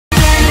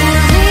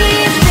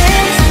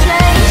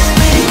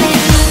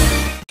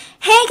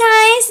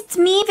It's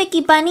me,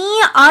 Vicky Bunny,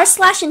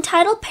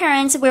 r/entitled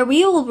parents, where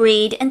we will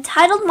read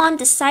Entitled Mom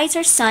Decides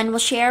Her Son Will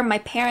Share My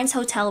Parents'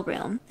 Hotel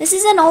Room. This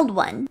is an old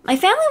one. My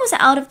family was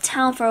out of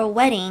town for a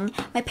wedding.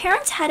 My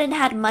parents hadn't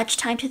had much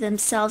time to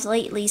themselves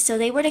lately, so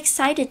they were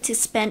excited to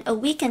spend a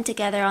weekend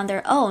together on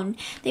their own.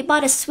 They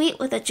bought a suite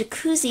with a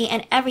jacuzzi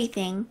and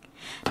everything.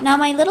 Now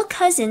my little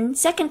cousin,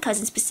 second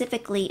cousin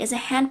specifically, is a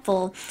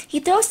handful. He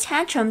throws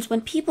tantrums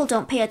when people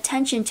don't pay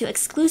attention to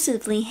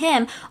exclusively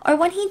him or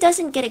when he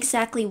doesn't get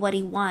exactly what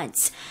he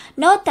wants.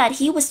 Note that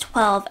he was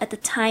 12 at the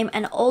time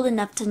and old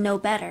enough to know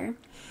better.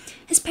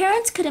 His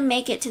parents couldn't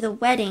make it to the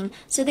wedding,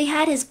 so they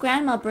had his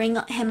grandma bring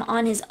him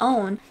on his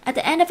own. At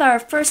the end of our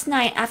first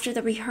night after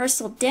the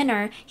rehearsal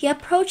dinner, he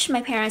approached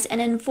my parents and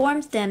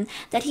informed them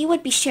that he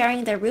would be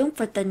sharing their room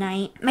for the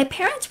night. My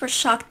parents were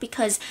shocked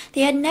because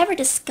they had never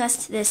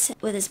discussed this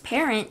with his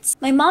parents.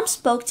 My mom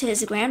spoke to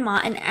his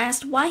grandma and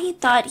asked why he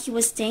thought he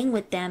was staying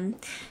with them.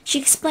 She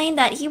explained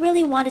that he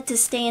really wanted to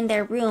stay in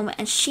their room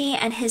and she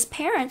and his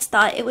parents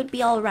thought it would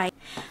be alright.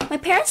 My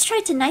parents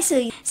tried to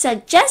nicely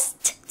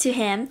suggest to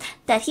him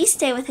that he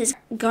stay with his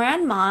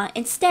grandma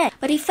instead,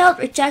 but he felt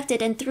rejected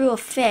and threw a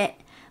fit.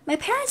 My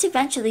parents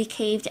eventually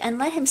caved and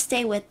let him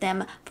stay with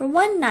them for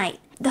one night.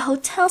 The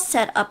hotel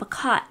set up a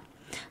cot,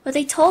 but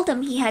they told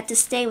him he had to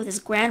stay with his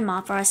grandma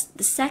for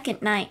the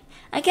second night.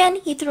 Again,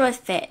 he threw a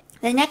fit.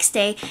 The next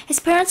day, his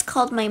parents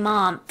called my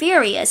mom,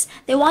 furious.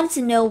 They wanted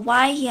to know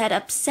why he had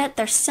upset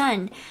their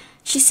son.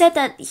 She said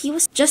that he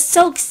was just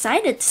so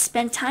excited to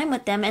spend time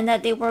with them and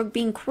that they were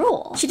being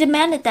cruel. She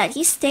demanded that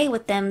he stay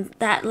with them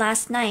that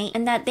last night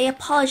and that they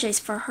apologize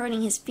for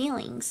hurting his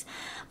feelings.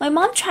 My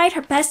mom tried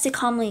her best to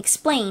calmly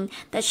explain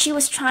that she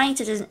was trying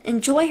to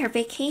enjoy her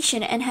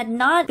vacation and had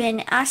not been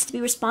asked to be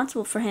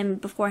responsible for him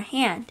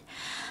beforehand.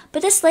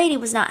 But this lady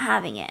was not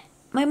having it.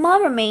 My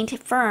mom remained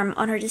firm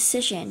on her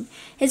decision.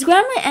 His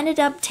grandma ended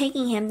up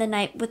taking him the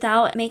night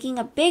without making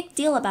a big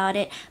deal about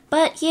it,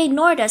 but he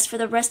ignored us for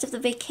the rest of the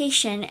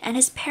vacation, and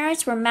his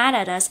parents were mad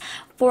at us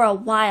for a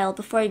while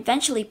before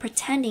eventually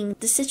pretending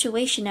the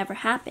situation never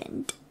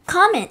happened.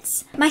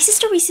 Comments. My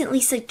sister recently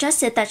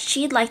suggested that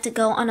she'd like to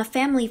go on a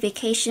family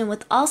vacation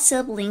with all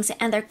siblings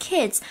and their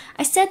kids.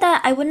 I said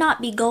that I would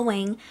not be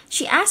going.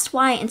 She asked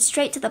why, and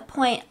straight to the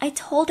point, I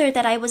told her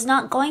that I was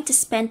not going to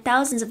spend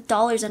thousands of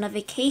dollars on a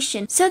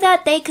vacation so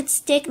that they could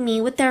stick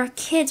me with their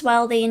kids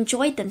while they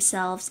enjoyed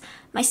themselves.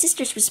 My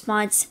sister's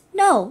response,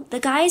 no, the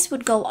guys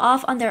would go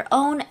off on their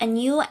own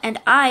and you and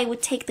I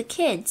would take the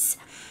kids.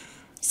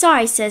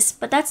 Sorry sis,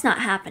 but that's not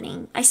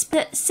happening. I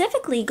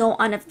specifically go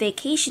on a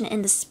vacation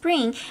in the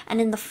spring and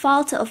in the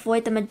fall to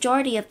avoid the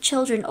majority of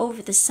children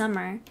over the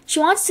summer. She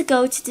wants to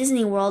go to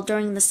Disney World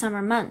during the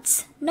summer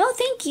months. No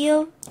thank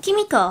you.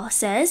 Kimiko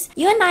says,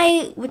 you and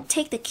I would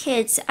take the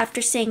kids.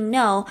 After saying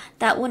no,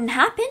 that wouldn't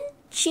happen?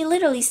 She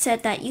literally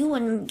said that you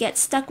wouldn't get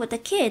stuck with the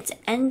kids,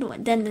 and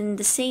then in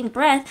the same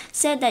breath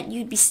said that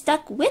you'd be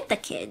stuck with the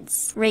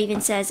kids. Raven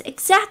says,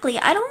 exactly,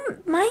 I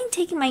don't mind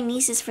taking my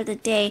nieces for the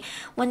day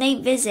when they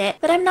visit,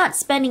 but I'm not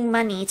spending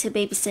money to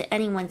babysit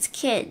anyone's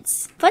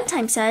kids.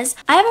 Funtime says,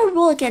 I have a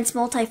rule against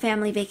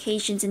multi-family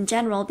vacations in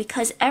general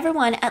because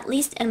everyone, at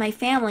least in my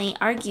family,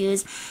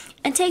 argues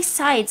and takes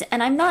sides,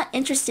 and I'm not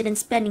interested in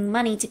spending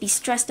money to be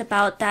stressed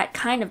about that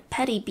kind of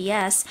petty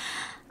BS.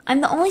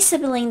 I'm the only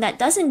sibling that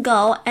doesn't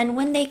go, and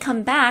when they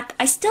come back,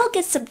 I still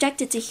get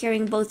subjected to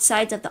hearing both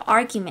sides of the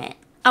argument.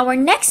 Our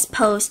next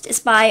post is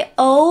by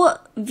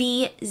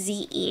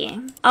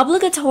OVZE.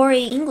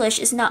 Obligatory English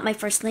is not my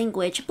first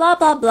language, blah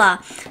blah blah.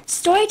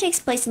 Story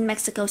takes place in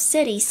Mexico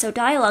City, so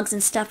dialogues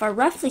and stuff are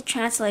roughly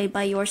translated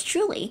by yours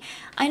truly.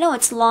 I know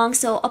it's long,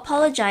 so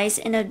apologize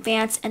in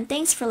advance and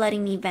thanks for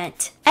letting me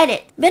vent.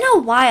 Edit. Been a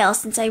while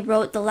since I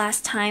wrote the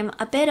last time,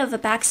 a bit of a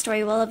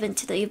backstory relevant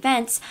to the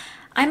events.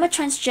 I'm a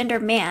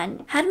transgender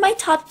man. Had my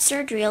top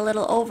surgery a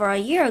little over a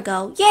year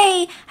ago.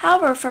 Yay!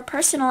 However, for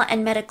personal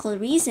and medical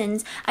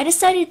reasons, I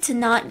decided to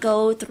not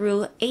go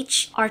through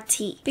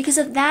HRT. Because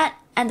of that,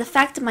 and the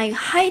fact that my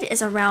height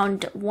is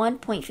around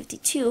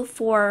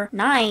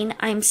 1.5249,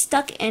 I'm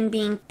stuck in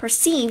being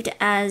perceived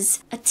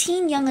as a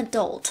teen young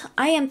adult.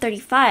 I am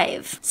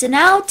 35. So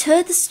now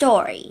to the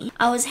story.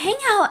 I was hanging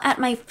out at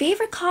my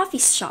favorite coffee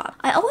shop.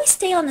 I always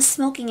stay on the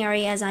smoking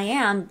area as I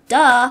am.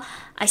 Duh,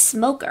 I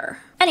smoker.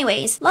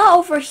 Anyways, law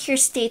over here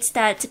states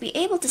that to be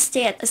able to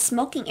stay at a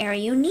smoking area,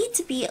 you need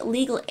to be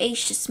legal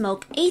age to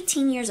smoke,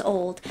 18 years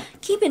old.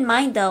 Keep in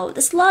mind though,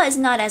 this law is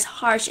not as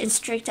harsh and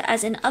strict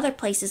as in other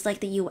places like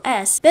the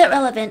US. Bit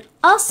relevant.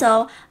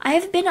 Also, I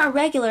have been a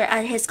regular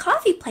at his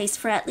coffee place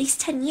for at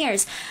least 10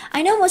 years.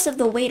 I know most of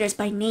the waiters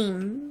by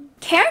name.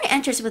 Karen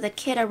enters with a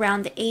kid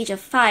around the age of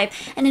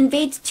 5 and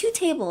invades 2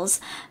 tables.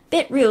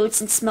 Bit rude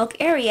since smoke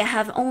area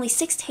have only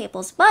 6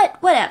 tables,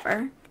 but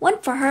whatever. One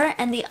for her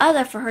and the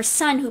other for her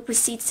son, who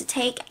proceeds to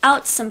take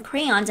out some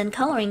crayons and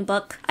coloring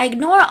book. I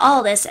ignore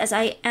all this as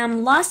I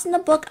am lost in the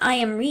book I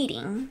am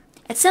reading.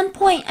 At some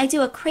point, I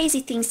do a crazy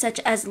thing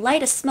such as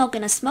light a smoke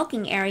in a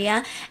smoking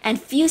area,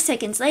 and few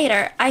seconds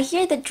later, I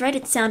hear the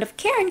dreaded sound of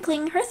Karen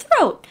clearing her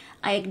throat.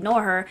 I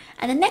ignore her,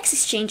 and the next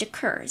exchange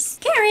occurs.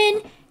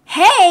 Karen!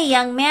 Hey,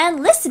 young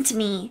man, listen to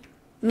me.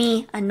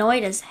 Me,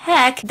 annoyed as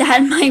heck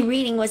that my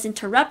reading was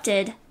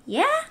interrupted.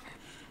 Yeah?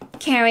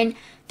 Karen,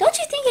 don't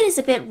you think it is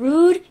a bit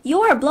rude?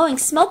 You are blowing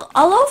smoke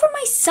all over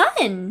my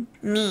son.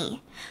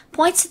 Me,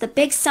 points to the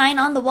big sign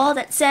on the wall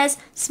that says,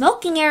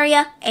 smoking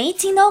area,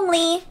 18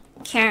 only.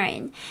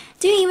 Karen,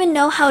 do you even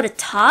know how to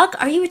talk?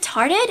 Are you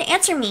retarded?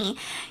 Answer me.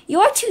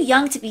 You're too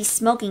young to be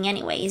smoking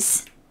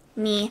anyways.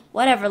 Me,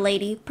 whatever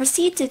lady,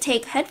 proceed to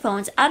take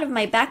headphones out of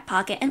my back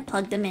pocket and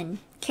plug them in.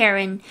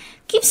 Karen,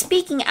 keep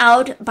speaking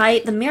out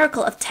by the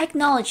miracle of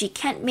technology,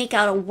 can't make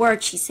out a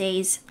word she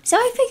says. So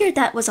I figured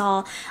that was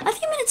all. A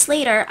few minutes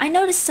later, I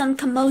noticed some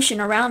commotion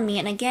around me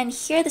and again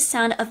hear the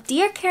sound of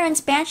dear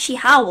Karen's banshee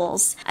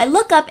howls. I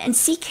look up and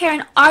see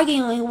Karen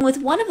arguing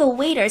with one of the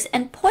waiters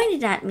and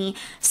pointed at me.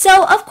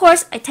 So, of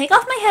course, I take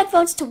off my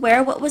headphones to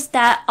wear what was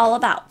that all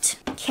about.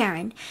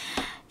 Karen,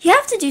 you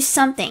have to do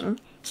something.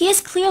 He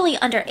is clearly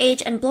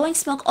underage and blowing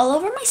smoke all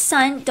over my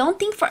son. Don't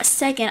think for a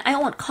second I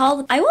won't call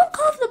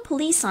the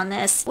police on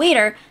this.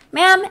 Waiter,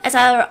 ma'am, as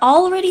I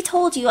already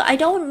told you, I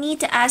don't need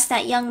to ask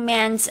that young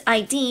man's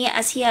ID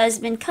as he has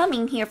been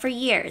coming here for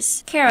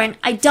years. Karen,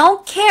 I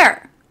don't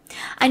care.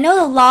 I know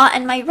the law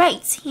and my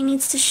rights. He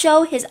needs to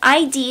show his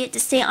ID to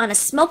stay on a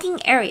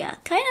smoking area.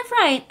 Kind of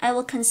right, I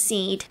will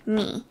concede.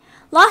 Me.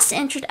 Lost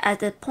interest at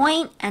the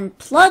point and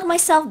plug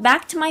myself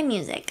back to my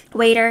music.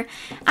 Waiter,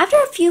 after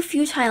a few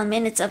futile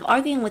minutes of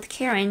arguing with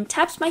Karen,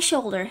 taps my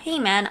shoulder. Hey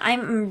man,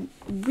 I'm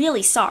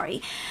really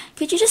sorry.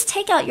 Could you just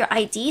take out your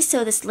ID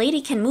so this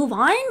lady can move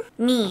on?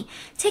 Me,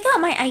 take out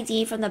my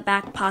ID from the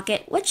back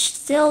pocket, which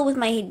still with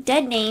my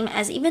dead name,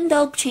 as even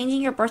though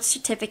changing your birth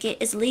certificate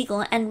is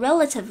legal and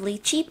relatively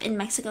cheap in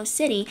Mexico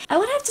City, I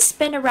would have to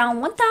spend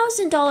around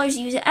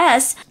 $1,000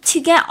 US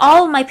to get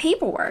all of my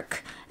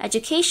paperwork.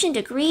 Education,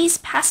 degrees,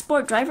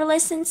 passport, driver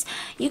license,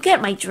 you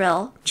get my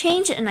drill.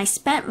 Changed and I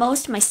spent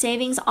most of my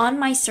savings on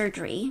my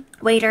surgery.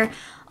 Waiter,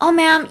 oh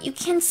ma'am, you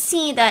can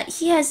see that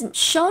he hasn't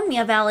shown me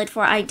a valid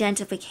for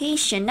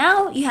identification.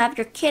 Now you have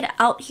your kid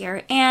out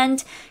here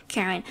and...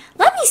 Karen,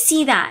 let me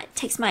see that.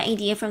 Takes my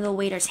ID from the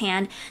waiter's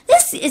hand.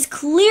 This is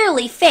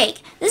clearly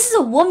fake. This is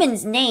a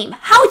woman's name.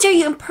 How dare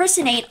you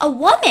impersonate a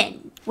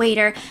woman?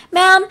 Waiter,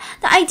 ma'am,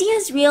 the idea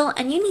is real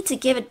and you need to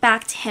give it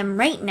back to him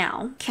right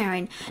now.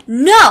 Karen,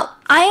 no!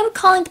 I am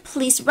calling the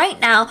police right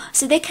now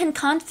so they can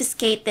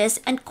confiscate this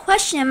and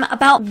question him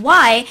about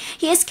why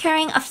he is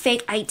carrying a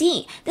fake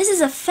ID. This is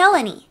a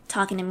felony.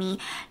 Talking to me.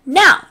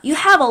 Now, you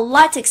have a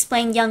lot to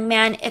explain, young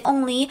man. If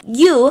only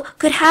you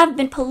could have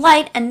been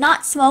polite and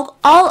not smoke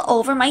all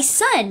over my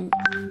son.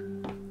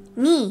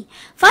 Me,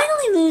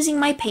 finally losing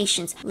my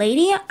patience.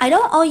 Lady, I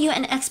don't owe you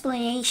an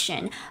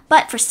explanation,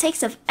 but for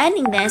sakes of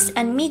ending this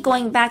and me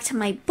going back to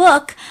my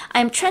book,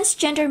 I am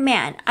transgender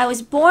man. I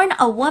was born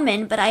a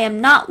woman, but I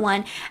am not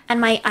one,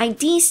 and my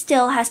ID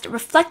still has to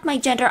reflect my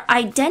gender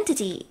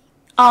identity.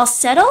 All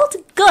settled?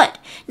 Good.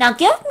 Now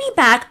give me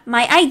back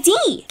my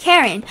ID.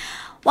 Karen,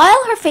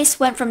 while her face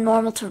went from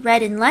normal to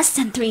red in less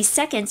than 3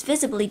 seconds,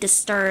 visibly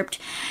disturbed.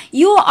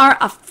 You are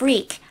a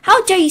freak.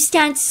 How dare you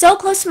stand so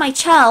close to my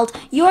child?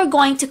 You are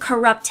going to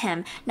corrupt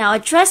him. Now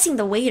addressing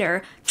the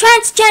waiter.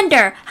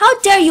 Transgender! How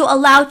dare you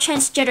allow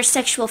transgender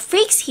sexual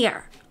freaks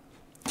here?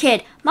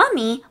 Kid,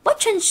 Mommy, what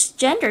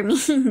transgender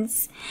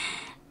means?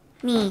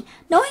 Me,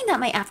 knowing that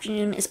my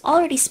afternoon is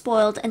already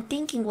spoiled and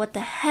thinking what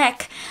the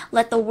heck,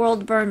 let the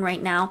world burn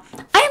right now.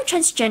 I am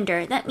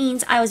transgender. That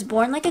means I was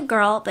born like a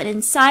girl, but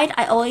inside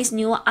I always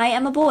knew I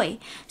am a boy.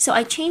 So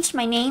I changed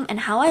my name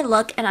and how I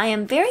look, and I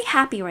am very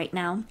happy right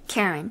now.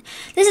 Karen,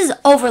 this is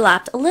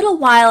overlapped. A little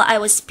while I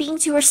was speaking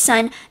to her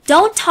son.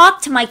 Don't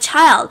talk to my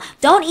child.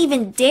 Don't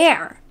even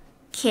dare.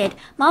 Kid,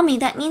 Mommy,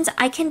 that means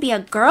I can be a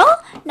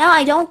girl? Now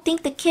I don't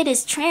think the kid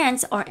is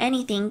trans or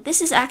anything.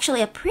 This is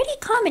actually a pretty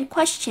common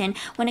question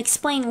when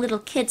explaining little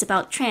kids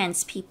about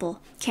trans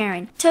people.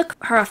 Karen, took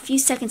her a few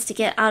seconds to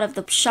get out of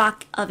the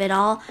shock of it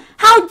all.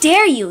 How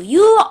dare you?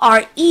 You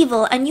are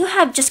evil and you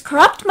have just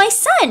corrupted my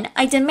son.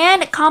 I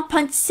demand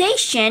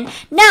compensation.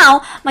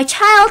 Now my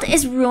child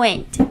is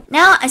ruined.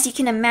 Now, as you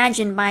can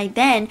imagine by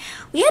then,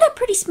 we had a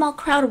pretty small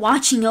crowd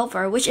watching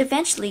over, which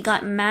eventually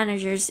got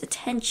manager's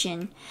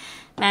attention.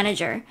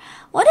 Manager,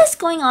 what is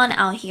going on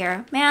out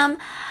here? Ma'am,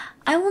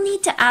 I will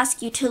need to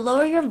ask you to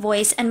lower your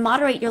voice and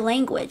moderate your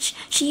language.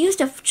 She used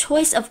a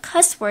choice of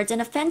cuss words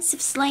and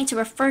offensive slang to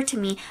refer to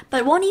me,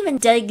 but won't even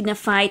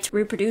dignify to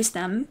reproduce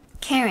them.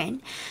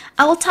 Karen,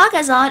 I will talk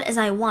as loud as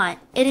I want.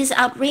 It is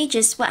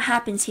outrageous what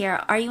happens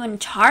here. Are you in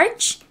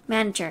charge?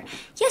 Manager,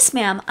 yes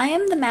ma'am, I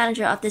am the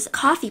manager of this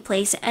coffee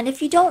place, and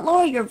if you don't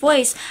lower your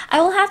voice,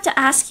 I will have to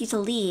ask you to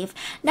leave.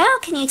 Now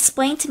can you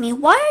explain to me,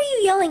 why are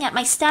you yelling at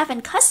my staff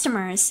and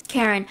customers?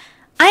 Karen,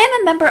 I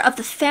am a member of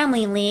the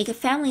Family League.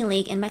 Family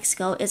League in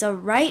Mexico is a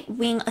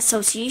right-wing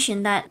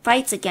association that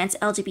fights against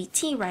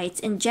LGBT rights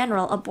in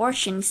general,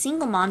 abortion,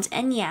 single moms,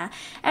 and yeah,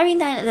 everything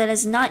that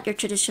is not your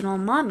traditional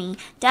mommy,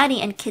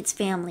 daddy, and kids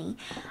family.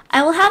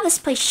 I will have this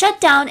place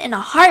shut down in a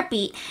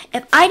heartbeat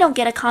if I don't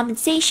get a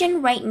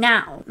compensation right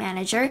now.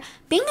 Manager,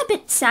 being a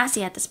bit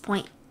sassy at this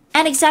point.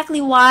 And exactly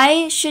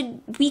why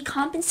should we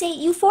compensate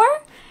you for?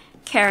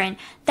 Karen,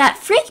 that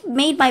freak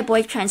made my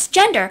boy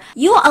transgender.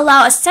 You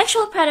allow a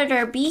sexual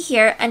predator be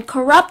here and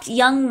corrupt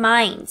young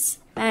minds.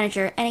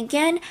 Manager, and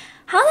again,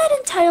 how that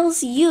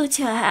entitles you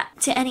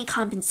to any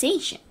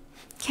compensation?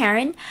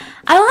 Karen,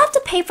 I will have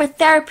to pay for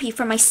therapy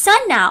for my son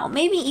now.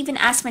 Maybe even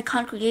ask my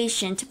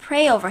congregation to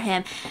pray over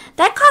him.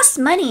 That costs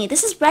money.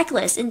 This is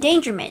reckless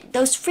endangerment.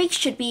 Those freaks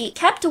should be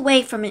kept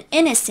away from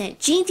innocent,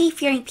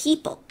 GD-fearing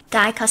people.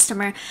 Guy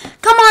customer,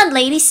 come on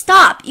lady,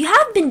 stop. You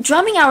have been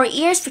drumming our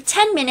ears for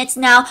 10 minutes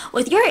now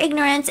with your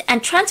ignorance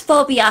and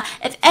transphobia.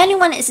 If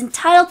anyone is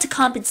entitled to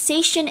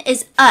compensation,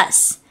 is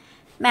us.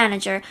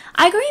 Manager,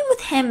 I agree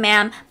with him,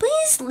 ma'am.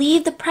 Please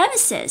leave the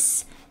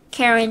premises.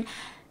 Karen,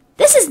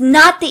 this is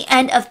not the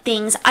end of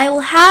things. I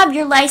will have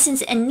your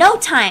license in no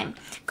time.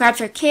 Grabs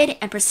her kid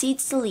and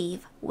proceeds to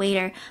leave.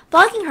 Waiter,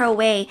 blocking her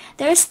away.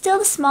 There is still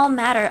the small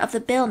matter of the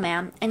bill,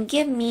 ma'am, and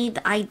give me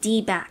the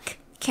ID back.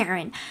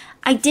 Karen,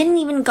 I didn't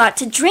even got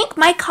to drink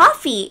my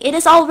coffee. It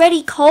is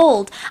already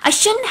cold. I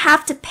shouldn't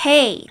have to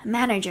pay.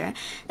 Manager,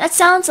 that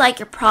sounds like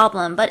your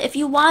problem, but if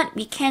you want,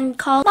 we can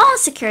call mall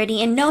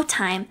security in no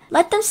time.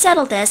 Let them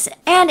settle this,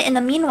 and in the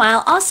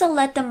meanwhile, also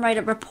let them write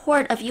a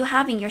report of you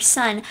having your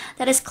son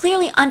that is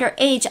clearly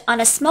underage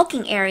on a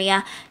smoking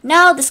area.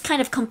 Now, this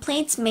kind of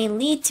complaints may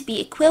lead to be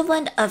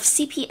equivalent of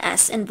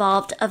CPS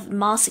involved of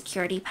mall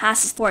security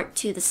passport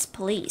to the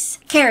police.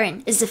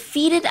 Karen is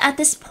defeated at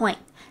this point.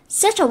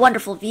 Such a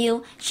wonderful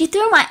view. She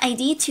threw my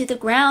ID to the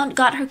ground,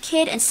 got her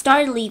kid, and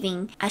started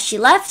leaving. As she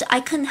left, I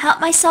couldn't help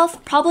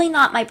myself. Probably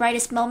not my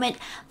brightest moment,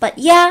 but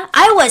yeah,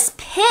 I was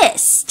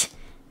pissed.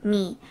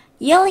 Me,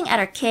 yelling at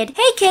her kid,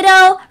 hey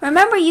kiddo,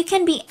 remember you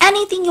can be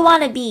anything you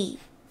want to be.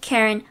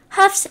 Karen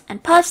huffs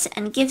and puffs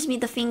and gives me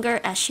the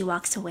finger as she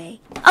walks away.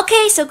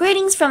 Okay, so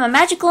greetings from a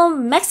magical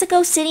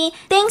Mexico City.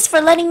 Thanks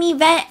for letting me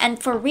vent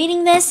and for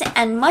reading this,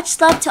 and much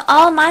love to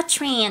all my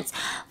trans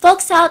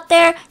folks out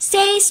there.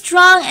 Stay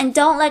strong and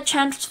don't let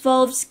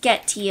transphobes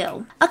get to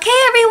you. Okay,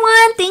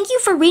 everyone, thank you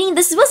for reading.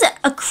 This was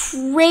a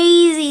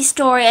crazy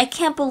story. I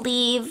can't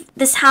believe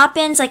this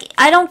happens. Like,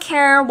 I don't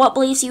care what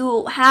beliefs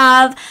you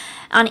have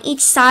on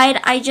each side.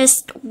 I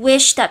just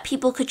wish that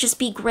people could just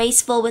be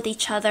graceful with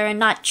each other and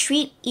not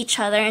treat each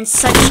other in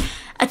such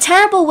a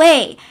terrible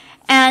way.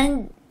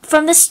 And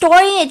from the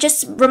story, it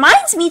just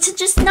reminds me to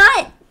just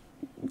not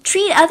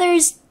treat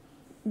others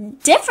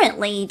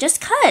differently just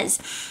 'cause.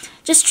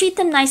 Just treat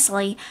them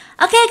nicely.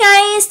 Okay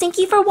guys, thank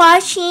you for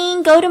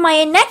watching. Go to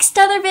my next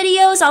other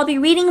videos. I'll be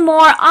reading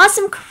more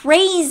awesome,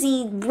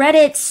 crazy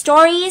Reddit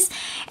stories.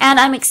 And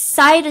I'm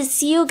excited to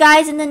see you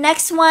guys in the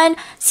next one.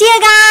 See ya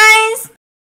guys!